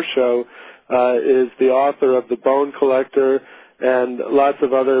on your show is the author of The Bone Collector and lots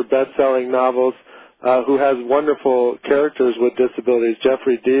of other best-selling novels, who has wonderful characters with disabilities.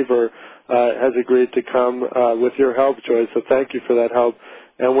 Jeffrey Deaver has agreed to come with your help, Joyce, so thank you for that help.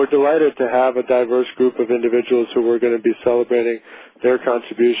 And we're delighted to have a diverse group of individuals who we're going to be celebrating their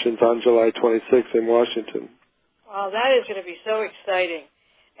contributions on July 26th in Washington. Wow, that is going to be so exciting.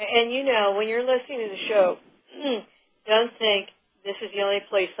 And you know, when you're listening to the show, don't think this is the only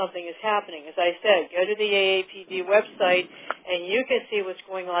place something is happening. As I said, go to the AAPD website, and you can see what's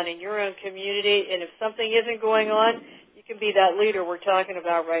going on in your own community. And if something isn't going on, you can be that leader we're talking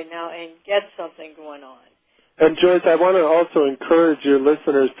about right now and get something going on. And, Joyce, I want to also encourage your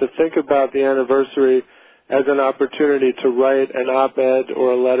listeners to think about the anniversary as an opportunity to write an op-ed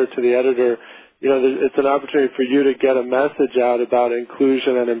or a letter to the editor. You know, it's an opportunity for you to get a message out about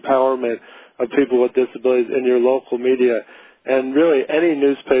inclusion and empowerment of people with disabilities in your local media. And really, any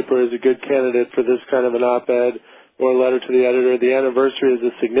newspaper is a good candidate for this kind of an op-ed or a letter to the editor. The anniversary is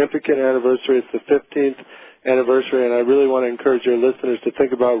a significant anniversary. It's the 15th anniversary, and I really want to encourage your listeners to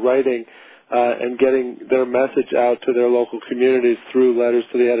think about writing and getting their message out to their local communities through letters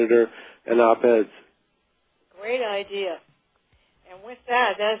to the editor and op-eds. Great idea. And with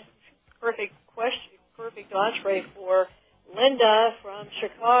that, that's perfect question, perfect entree for Linda from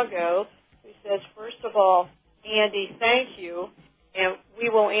Chicago, who says, first of all, Andy, thank you, and we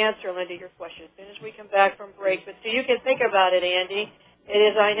will answer, Linda, your question as soon as we come back from break. But so you can think about it, Andy. It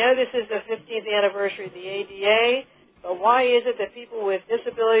is, I know this is the 15th anniversary of the ADA, but why is it that people with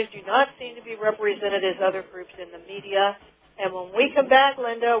disabilities do not seem to be represented as other groups in the media? And when we come back,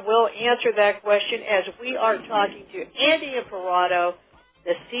 Linda, we'll answer that question as we are talking to Andy Imparato,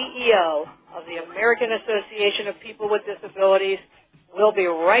 the CEO of the American Association of People with Disabilities. We'll be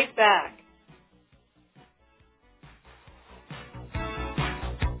right back.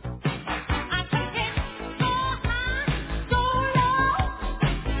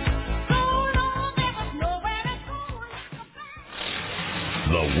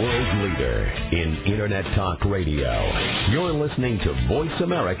 The world leader in Internet Talk Radio. You're listening to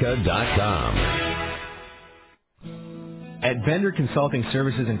VoiceAmerica.com. At Bender Consulting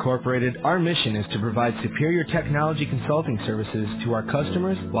Services Incorporated, our mission is to provide superior technology consulting services to our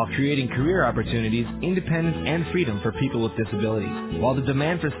customers while creating career opportunities, independence, and freedom for people with disabilities. While the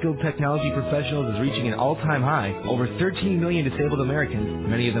demand for skilled technology professionals is reaching an all-time high, over 13 million disabled Americans,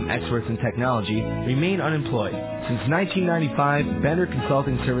 many of them experts in technology, remain unemployed. Since 1995, Bender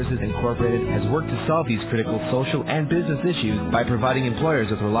Consulting Services Incorporated has worked to solve these critical social and business issues by providing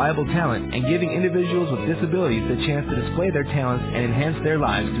employers with reliable talent and giving individuals with disabilities the chance to display their talents and enhance their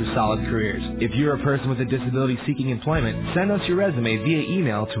lives through solid careers. If you're a person with a disability seeking employment, send us your resume via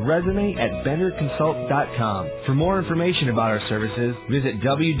email to resume@benderconsult.com. For more information about our services, visit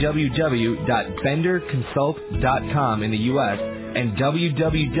www.benderconsult.com in the U.S. and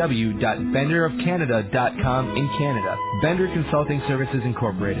www.benderofcanada.com in Canada. Bender Consulting Services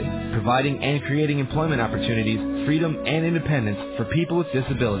Incorporated, providing and creating employment opportunities, freedom, and independence for people with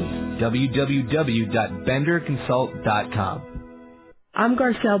disabilities. www.benderconsult.com. I'm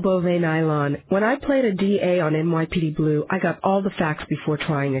Garcelle Beauvais Nylon. When I played a DA on NYPD Blue, I got all the facts before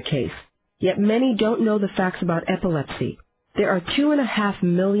trying a case. Yet many don't know the facts about epilepsy. There are 2.5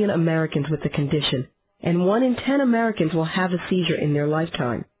 million Americans with the condition, and 1 in 10 Americans will have a seizure in their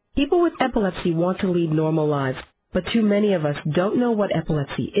lifetime. People with epilepsy want to lead normal lives, but too many of us don't know what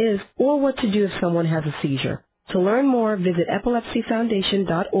epilepsy is or what to do if someone has a seizure. To learn more, visit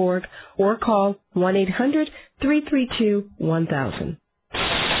epilepsyfoundation.org or call 1-800-332-1000.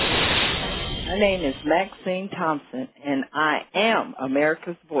 My name is Maxine Thompson, and I am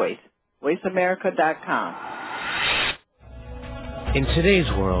America's Voice. VoiceAmerica.com. In today's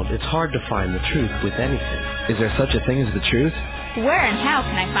world, it's hard to find the truth with anything. Is there such a thing as the truth? Where and how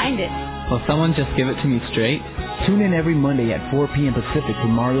can I find it? Will someone just give it to me straight? Tune in every Monday at 4 p.m. Pacific to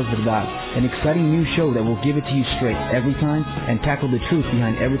Mario's Verdad, an exciting new show that will give it to you straight every time and tackle the truth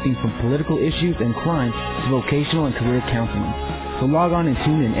behind everything from political issues and crime to vocational and career counseling. So log on and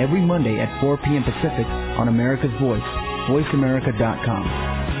tune in every Monday at 4 p.m. Pacific on America's Voice, voiceamerica.com.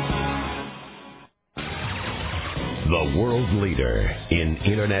 The world leader in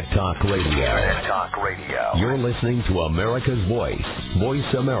Internet Talk Radio. Internet Talk Radio. You're listening to America's Voice,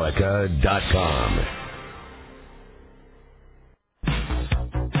 voiceamerica.com.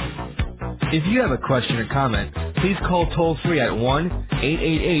 If you have a question or comment, please call toll-free at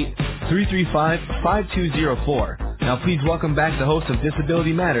 1-888-335-5204. Now please welcome back the host of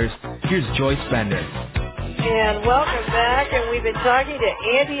Disability Matters. Here's Joyce Bender. And welcome back, and we've been talking to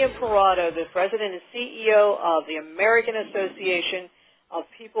Andy Imparato, the President and CEO of the American Association of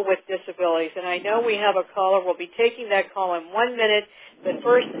People with Disabilities. And I know we have a caller. We'll be taking that call in 1 minute. But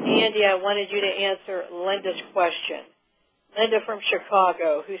first, Andy, I wanted you to answer Linda's question. Linda from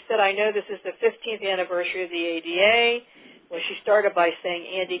Chicago, who said, I know this is the 15th anniversary of the ADA. Well, she started by saying,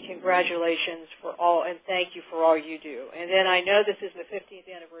 Andy, congratulations for all, and thank you for all you do. And then I know this is the 15th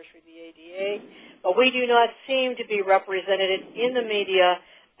anniversary of the ADA, but we do not seem to be represented in the media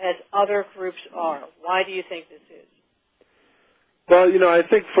as other groups are. Why do you think this is? Well, I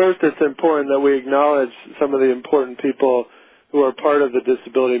think first it's important that we acknowledge some of the important people who are part of the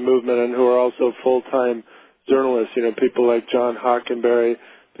disability movement and who are also full-time journalists, people like John Hockenberry,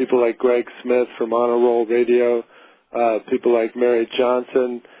 people like Greg Smith from Honor Roll Radio, people like Mary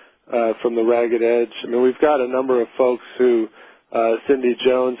Johnson from the Ragged Edge. I mean, we've got a number of folks who, Cindy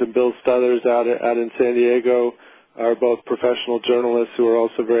Jones and Bill Stothers out in San Diego are both professional journalists who are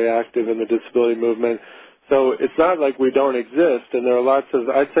also very active in the disability movement. So it's not like we don't exist, and there are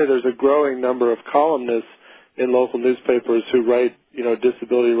I'd say there's a growing number of columnists in local newspapers who write,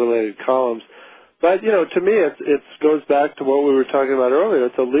 disability-related columns. But, to me, it goes back to what we were talking about earlier.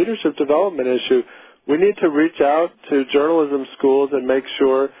 It's a leadership development issue. We need to reach out to journalism schools and make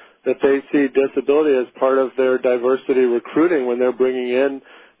sure that they see disability as part of their diversity recruiting when they're bringing in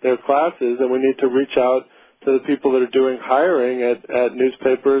their classes, and we need to reach out to the people that are doing hiring at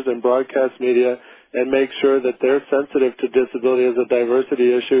newspapers and broadcast media and make sure that they're sensitive to disability as a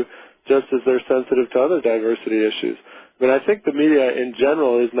diversity issue just as they're sensitive to other diversity issues. I mean, I think the media in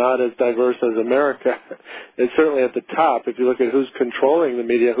general is not as diverse as America. It's certainly at the top. If you look at who's controlling the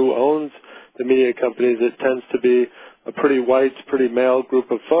media, who owns the media companies, it tends to be a pretty white, pretty male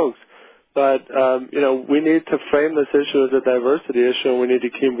group of folks. But, we need to frame this issue as a diversity issue, and we need to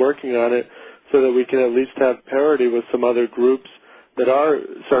keep working on it so that we can at least have parity with some other groups that are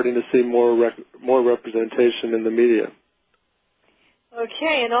starting to see more representation in the media.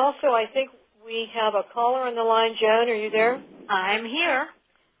 Okay, and also I think we have a caller on the line. Joan, are you there? I'm here.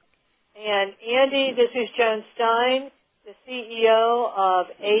 And Andy, this is Joan Stein, the CEO of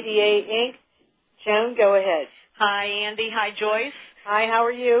ADA Inc. Joan, go ahead. Hi, Andy. Hi, Joyce. Hi, how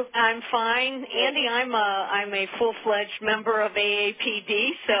are you? I'm fine. Andy, I'm a full-fledged member of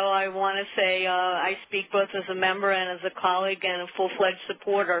AAPD, so I want to say I speak both as a member and as a colleague and a full-fledged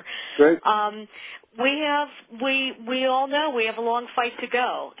supporter. Great. We all know we have a long fight to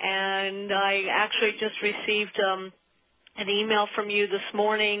go, and I actually just received an email from you this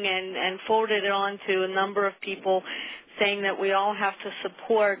morning and forwarded it on to a number of people saying that we all have to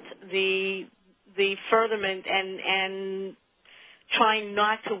support the furtherment and trying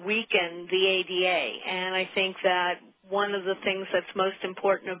not to weaken the ADA. And I think that one of the things that's most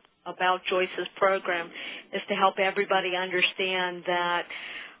important about Joyce's program is to help everybody understand that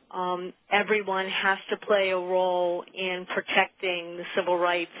everyone has to play a role in protecting the civil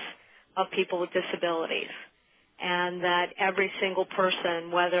rights of people with disabilities, and that every single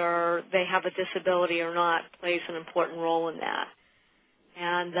person, whether they have a disability or not, plays an important role in that.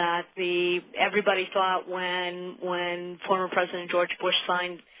 And that everybody thought when former President George Bush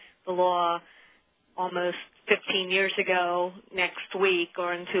signed the law almost 15 years ago next week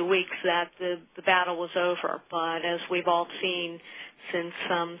or in 2 weeks that the battle was over. But as we've all seen since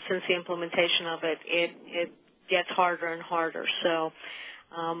the implementation of it, it gets harder and harder. So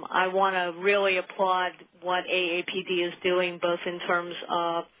I want to really applaud what AAPD is doing, both in terms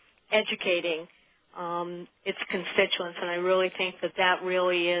of educating its constituents, and I really think that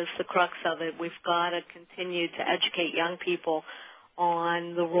really is the crux of it. We've got to continue to educate young people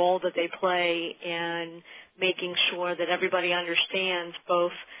on the role that they play in making sure that everybody understands,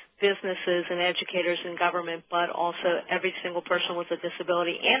 both businesses and educators and government, but also every single person with a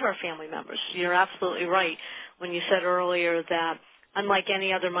disability and our family members. You're absolutely right when you said earlier that unlike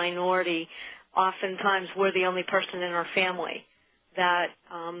any other minority, oftentimes we're the only person in our family that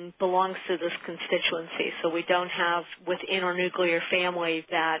belongs to this constituency. So we don't have within our nuclear family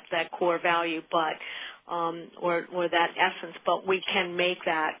that core value, but or that essence, but we can make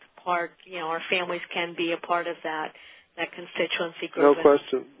that part. Our families can be a part of that constituency group. No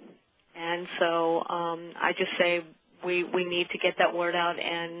question. And so I just say we need to get that word out,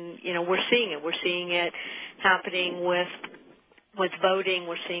 and we're seeing it. We're seeing it happening with voting.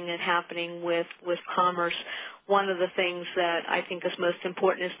 We're seeing it happening with commerce. One of the things that I think is most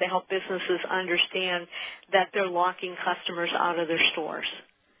important is to help businesses understand that they're locking customers out of their stores.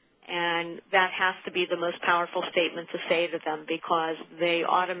 And that has to be the most powerful statement to say to them, because they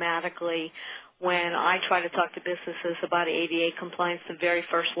automatically, when I try to talk to businesses about ADA compliance, the very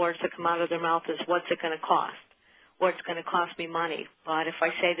first words that come out of their mouth is, what's it going to cost? Or it's going to cost me money. But if I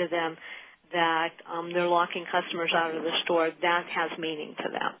say to them that they're locking customers out of the store, that has meaning to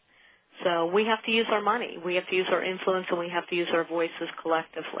them. So we have to use our money. We have to use our influence, and we have to use our voices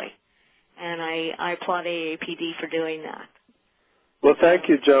collectively. And I applaud AAPD for doing that. Well, thank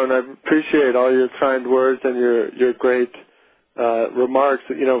you, Joan. I appreciate all your kind words and your great remarks.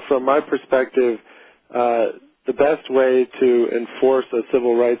 From my perspective, the best way to enforce a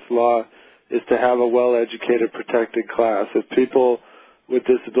civil rights law is to have a well-educated, protected class. If people with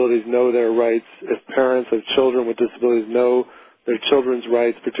disabilities know their rights, if parents of children with disabilities know their children's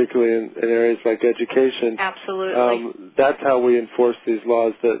rights, particularly in areas like education. Absolutely. That's how we enforce these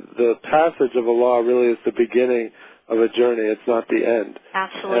laws. The passage of a law really is the beginning of a journey. It's not the end.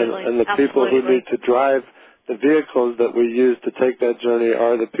 Absolutely. And the people who need to drive the vehicles that we use to take that journey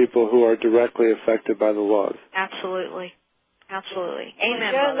are the people who are directly affected by the laws. Absolutely. Absolutely.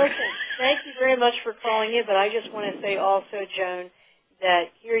 Amen, Joan, brother. listen, thank you very much for calling in, but I just want to say also, Joan,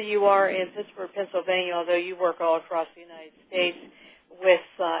 that here you are in Pittsburgh, Pennsylvania, although you work all across the United States with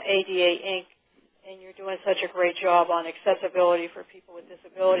ADA Inc., and you're doing such a great job on accessibility for people with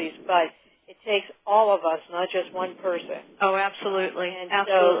disabilities, but it takes all of us, not just one person. Oh, absolutely. And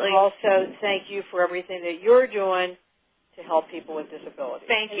absolutely. so also thank you for everything that you're doing to help people with disabilities.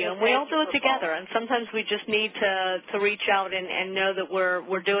 Thank you. And we all do it together, and sometimes we just need to reach out and know that we're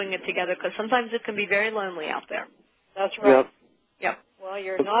doing it together, because sometimes it can be very lonely out there. That's right. Yep. Well,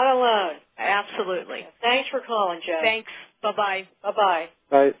 you're not alone. Absolutely. Thanks for calling, Joe. Thanks. Bye-bye. Bye-bye.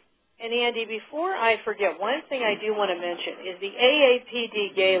 Bye. And, Andy, before I forget, one thing I do want to mention is the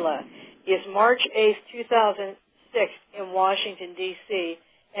AAPD Gala is March 8th, 2006 in Washington, D.C.,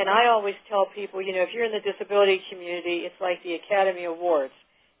 and I always tell people, if you're in the disability community, it's like the Academy Awards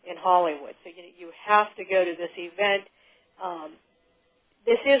in Hollywood. So you have to go to this event.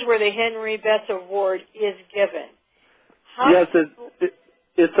 This is where the Henry Betts Award is given. Yes,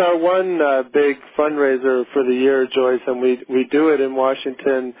 it's our one big fundraiser for the year, Joyce, and we do it in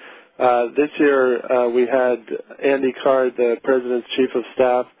Washington. This year we had Andy Card, the President's Chief of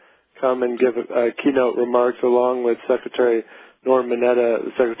Staff, come and give keynote remarks along with Secretary Norm Mineta,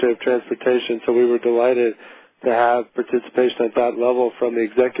 the Secretary of Transportation. So we were delighted to have participation at that level from the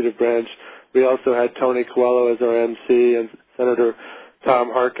executive branch. We also had Tony Coelho as our MC, and Senator Tom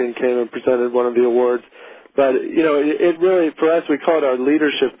Harkin came and presented one of the awards. But, it really, for us, we call it our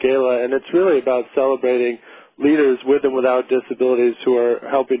Leadership Gala, and it's really about celebrating leaders with and without disabilities who are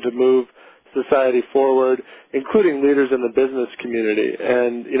helping to move society forward, including leaders in the business community.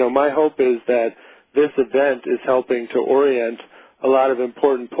 And, my hope is that this event is helping to orient a lot of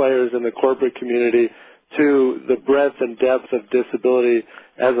important players in the corporate community to the breadth and depth of disability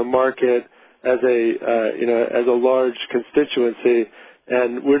as a market, as a large constituency.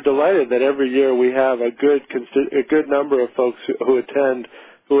 And we're delighted that every year we have a good number of folks who attend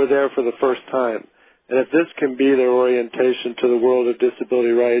who are there for the first time. And if this can be their orientation to the world of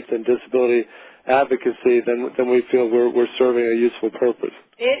disability rights and disability advocacy, then we feel we're serving a useful purpose.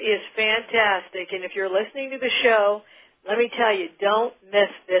 It is fantastic. And if you're listening to the show, let me tell you, don't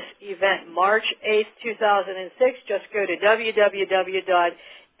miss this event. March 8th, 2006. Just go to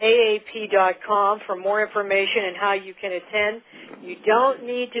www.aap.com for more information and how you can attend. You don't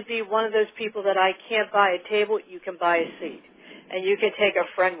need to be one of those people that I can't buy a table. You can buy a seat, and you can take a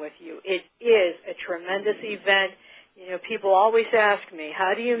friend with you. It is a tremendous event. People always ask me,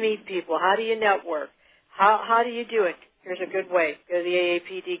 how do you meet people? How do you network? How do you do it? Here's a good way. Go to the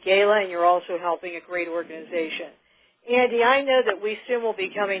AAPD Gala, and you're also helping a great organization. Andy, I know that we soon will be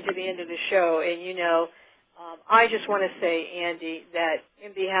coming to the end of the show, and I just want to say, Andy, that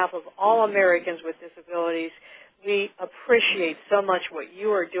in behalf of all Americans with disabilities, we appreciate so much what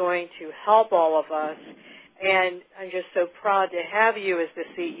you are doing to help all of us, and I'm just so proud to have you as the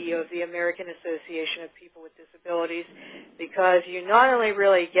CEO of the American Association of People with Disabilities, because you not only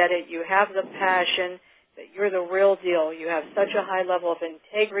really get it, you have the passion that you're the real deal. You have such a high level of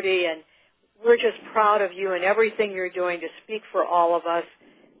integrity, and we're just proud of you and everything you're doing to speak for all of us.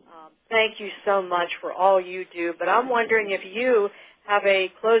 Thank you so much for all you do. But I'm wondering if you have a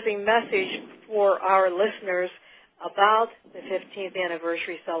closing message for our listeners about the 15th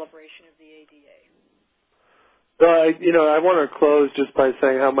anniversary celebration of the ADA. Well, I want to close just by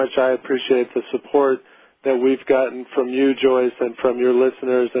saying how much I appreciate the support that we've gotten from you, Joyce, and from your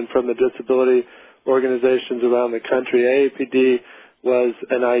listeners and from the disability organizations around the country. AAPD was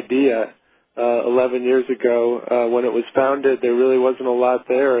an idea 11 years ago. When it was founded, there really wasn't a lot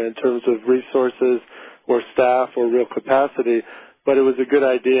there in terms of resources or staff or real capacity, but it was a good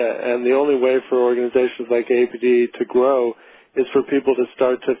idea. And the only way for organizations like AAPD to grow is for people to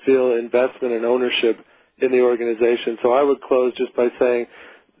start to feel investment and ownership in the organization. So I would close just by saying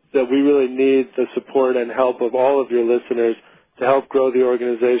that we really need the support and help of all of your listeners to help grow the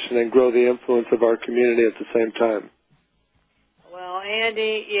organization and grow the influence of our community at the same time. Well,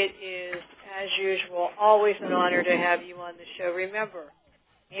 Andy, it is, as usual, always an honor to have you on the show. Remember,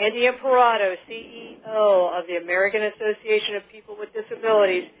 Andy Imparato, CEO of the American Association of People with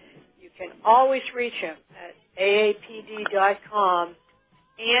Disabilities. You can always reach him at aapd.com.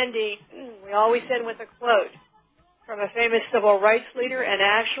 Andy, we always end with a quote from a famous civil rights leader, and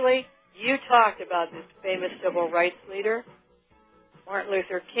actually, you talked about this famous civil rights leader, Martin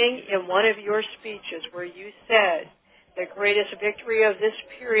Luther King, in one of your speeches where you said the greatest victory of this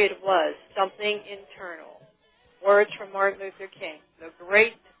period was something internal. Words from Martin Luther King. The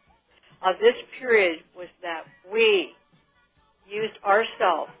great of this period was that we used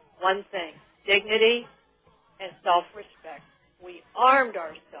ourselves, one thing, dignity and self-respect. We armed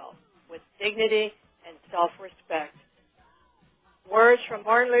ourselves with dignity and self-respect. Words from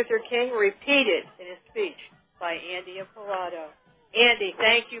Martin Luther King repeated in his speech by Andy Imparato. Andy,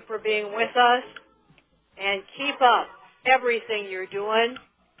 thank you for being with us, and keep up everything you're doing.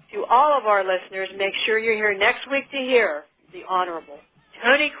 To all of our listeners, make sure you're here next week to hear the Honorable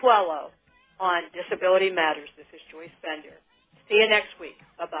Tony Coelho on Disability Matters. This is Joyce Bender. See you next week.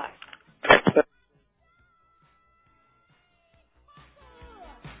 Bye-bye.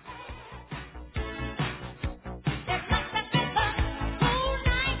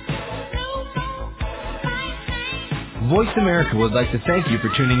 Voice America would like to thank you for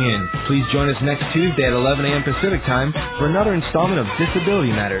tuning in. Please join us next Tuesday at 11 a.m. Pacific Time for another installment of Disability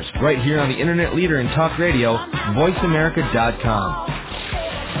Matters, right here on the Internet leader in talk radio, voiceamerica.com.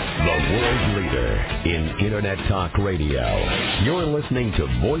 The world leader in Internet talk radio. You're listening to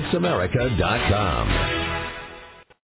voiceamerica.com.